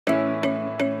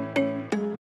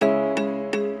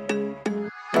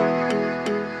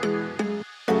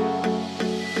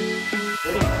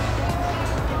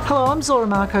Hello, I'm Zora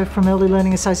Marco from Early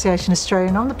Learning Association Australia,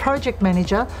 and I'm the Project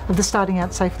Manager of the Starting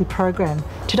Out Safely program.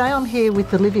 Today I'm here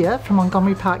with Olivia from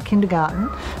Montgomery Park Kindergarten,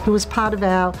 who was part of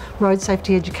our Road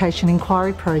Safety Education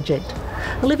Inquiry project.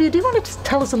 Olivia, do you want to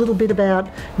tell us a little bit about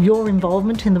your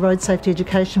involvement in the Road Safety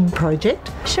Education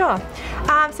project? Sure.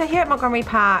 So here at Montgomery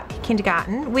Park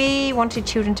Kindergarten, we wanted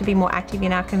children to be more active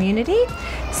in our community.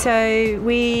 So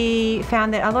we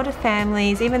found that a lot of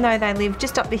families, even though they live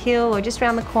just up the hill or just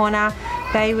around the corner,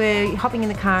 they were hopping in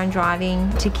the car and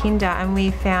driving to kinder, and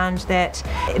we found that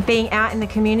being out in the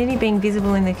community, being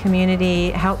visible in the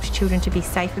community, helped children to be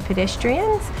safer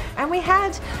pedestrians. And we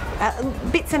had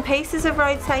bits and pieces of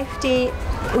road safety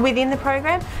within the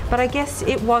program, but I guess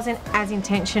it wasn't as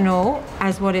intentional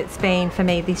as what it's been for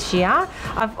me this year.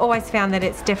 I've always found that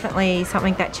it's definitely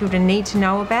something that children need to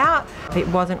know about. It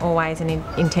wasn't always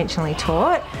intentionally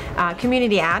taught.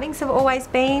 Community outings have always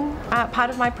been part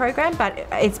of my program, but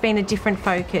it's been a different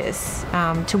focus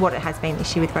to what it has been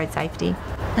this year with road safety.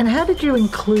 And how did you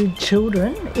include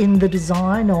children in the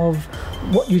design of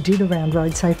what you did around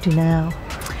road safety now?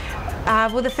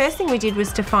 Well, the first thing we did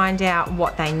was to find out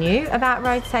what they knew about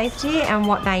road safety and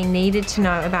what they needed to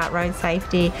know about road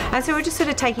safety. And so we're just sort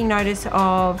of taking notice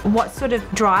of what sort of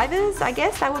drivers, I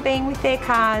guess, they were being with their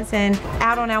cars, and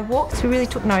out on our walks we really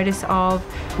took notice of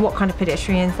what kind of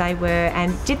pedestrians they were,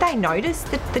 and did they notice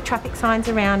the traffic signs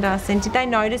around us, and did they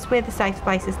notice where the safe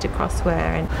places to cross were.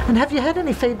 And have you had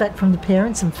any feedback from the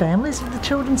parents and families of the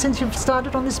children since you've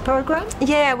started on this program?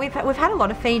 Yeah, we've had a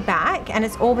lot of feedback, and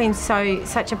it's all been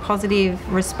such a positive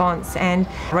response, and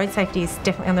road safety is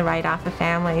definitely on the radar for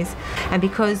families. And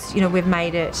because we've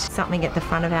made it something at the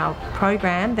front of our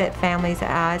program that families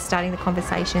are starting the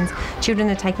conversations, children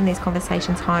are taking these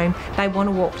conversations home, they want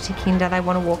to walk to kinder, they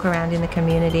want to walk around in the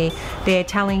community, they're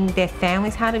telling their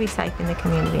families how to be safe in the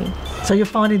community. So you're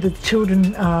finding that the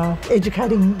children are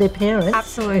educating their parents?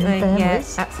 Absolutely,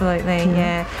 yes, absolutely,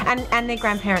 yeah. And their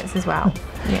grandparents as well.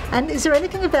 Yeah. And is there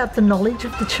anything about the knowledge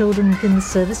of the children within the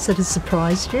service that has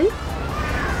surprised you?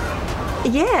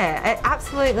 Yeah,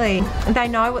 absolutely. They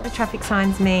know what the traffic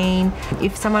signs mean.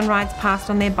 If someone rides past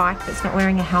on their bike that's not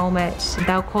wearing a helmet,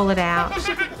 they'll call it out.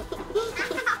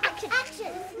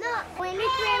 When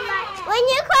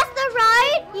you cross the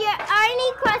road, you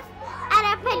only cross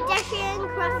at a pedestrian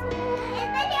crossing.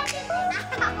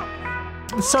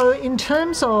 So in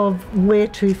terms of where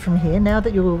to from here, now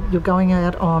that you're going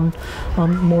out on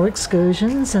more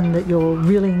excursions, and that you're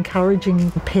really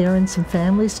encouraging parents and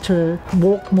families to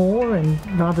walk more and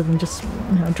rather than just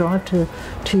drive to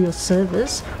your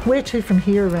service, where to from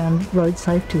here around road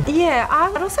safety? Yeah,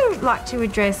 I'd also like to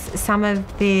address some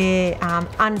of the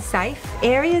unsafe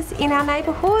areas in our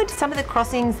neighbourhood, some of the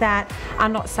crossings that are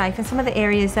not safe and some of the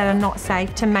areas that are not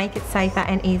safe, to make it safer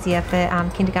and easier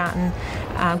for kindergarten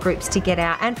groups to get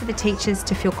out, and for the teachers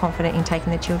to feel confident in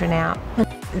taking the children out.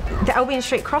 The Albion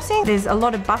Street crossing, there's a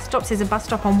lot of bus stops. There's a bus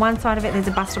stop on one side of it, there's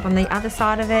a bus stop on the other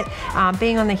side of it.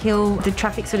 Being on the hill, the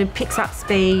traffic sort of picks up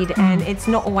speed, and it's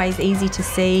not always easy to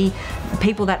see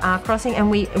people that are crossing, and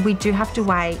we do have to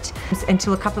wait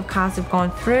until a couple of cars have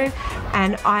gone through.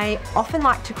 And I often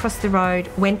like to cross the road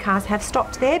when cars have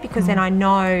stopped there, because then I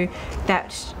know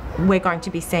that we're going to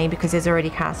be seen because there's already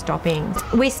cars stopping.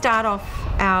 We start off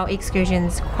our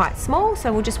excursions quite small,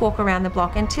 so we'll just walk around the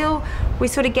block until we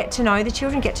sort of get to know the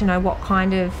children, get to know what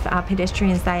kind of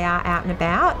pedestrians they are out and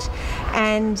about.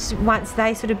 And once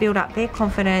they sort of build up their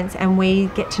confidence and we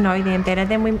get to know them better,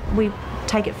 then we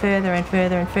take it further and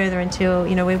further and further until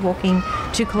we're walking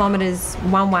 2 kilometres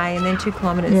one way and then 2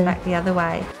 kilometres back the other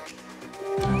way.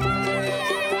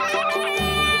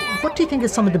 What do you think are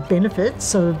some of the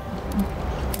benefits of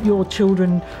your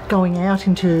children going out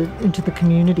into the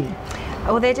community?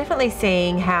 Well, they're definitely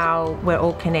seeing how we're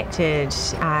all connected,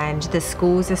 and the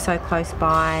schools are so close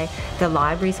by, the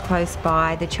library's close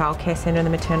by, the childcare centre and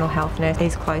the maternal health nurse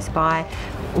is close by.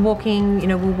 Walking,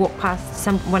 we'll walk past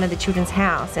one of the children's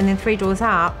house, and then 3 doors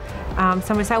up,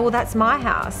 someone will say, well, that's my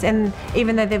house. And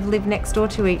even though they've lived next door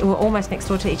to or almost next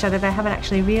door to each other, they haven't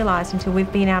actually realised until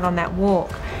we've been out on that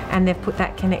walk and they've put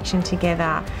that connection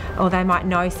together. Or they might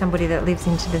know somebody that lives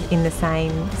in the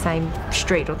same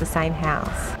street or the same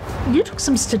house. You took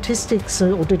some statistics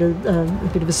or did a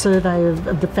bit of a survey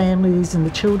of the families and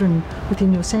the children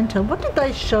within your centre. What did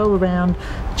they show around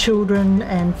children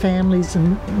and families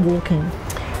and walking?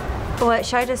 Well, it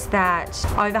showed us that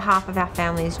over half of our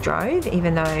families drove,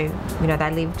 even though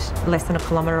they lived less than a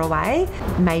kilometre away.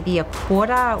 Maybe a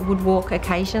quarter would walk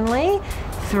occasionally.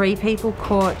 3 people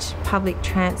caught public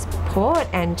transport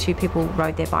and 2 people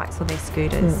rode their bikes or their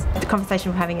scooters. The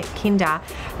conversation we're having at Kinder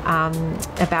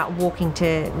about walking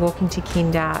to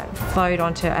Kinder flowed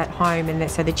onto at home, and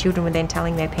so the children were then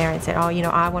telling their parents that, oh, you know,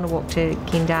 I want to walk to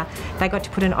Kinder. They got to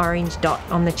put an orange dot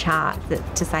on the chart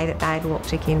to say that they'd walked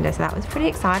to Kinder, so that was pretty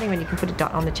exciting when you can put a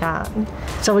dot on the chart.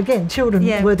 So again, children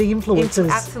were the influencers.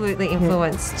 Absolutely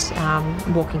influenced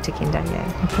walking to Kinder,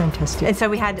 yeah. Fantastic. And so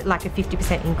we had like a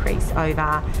 50% increase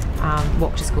over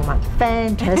Walk to School Month.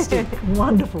 Fantastic.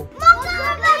 Wonderful.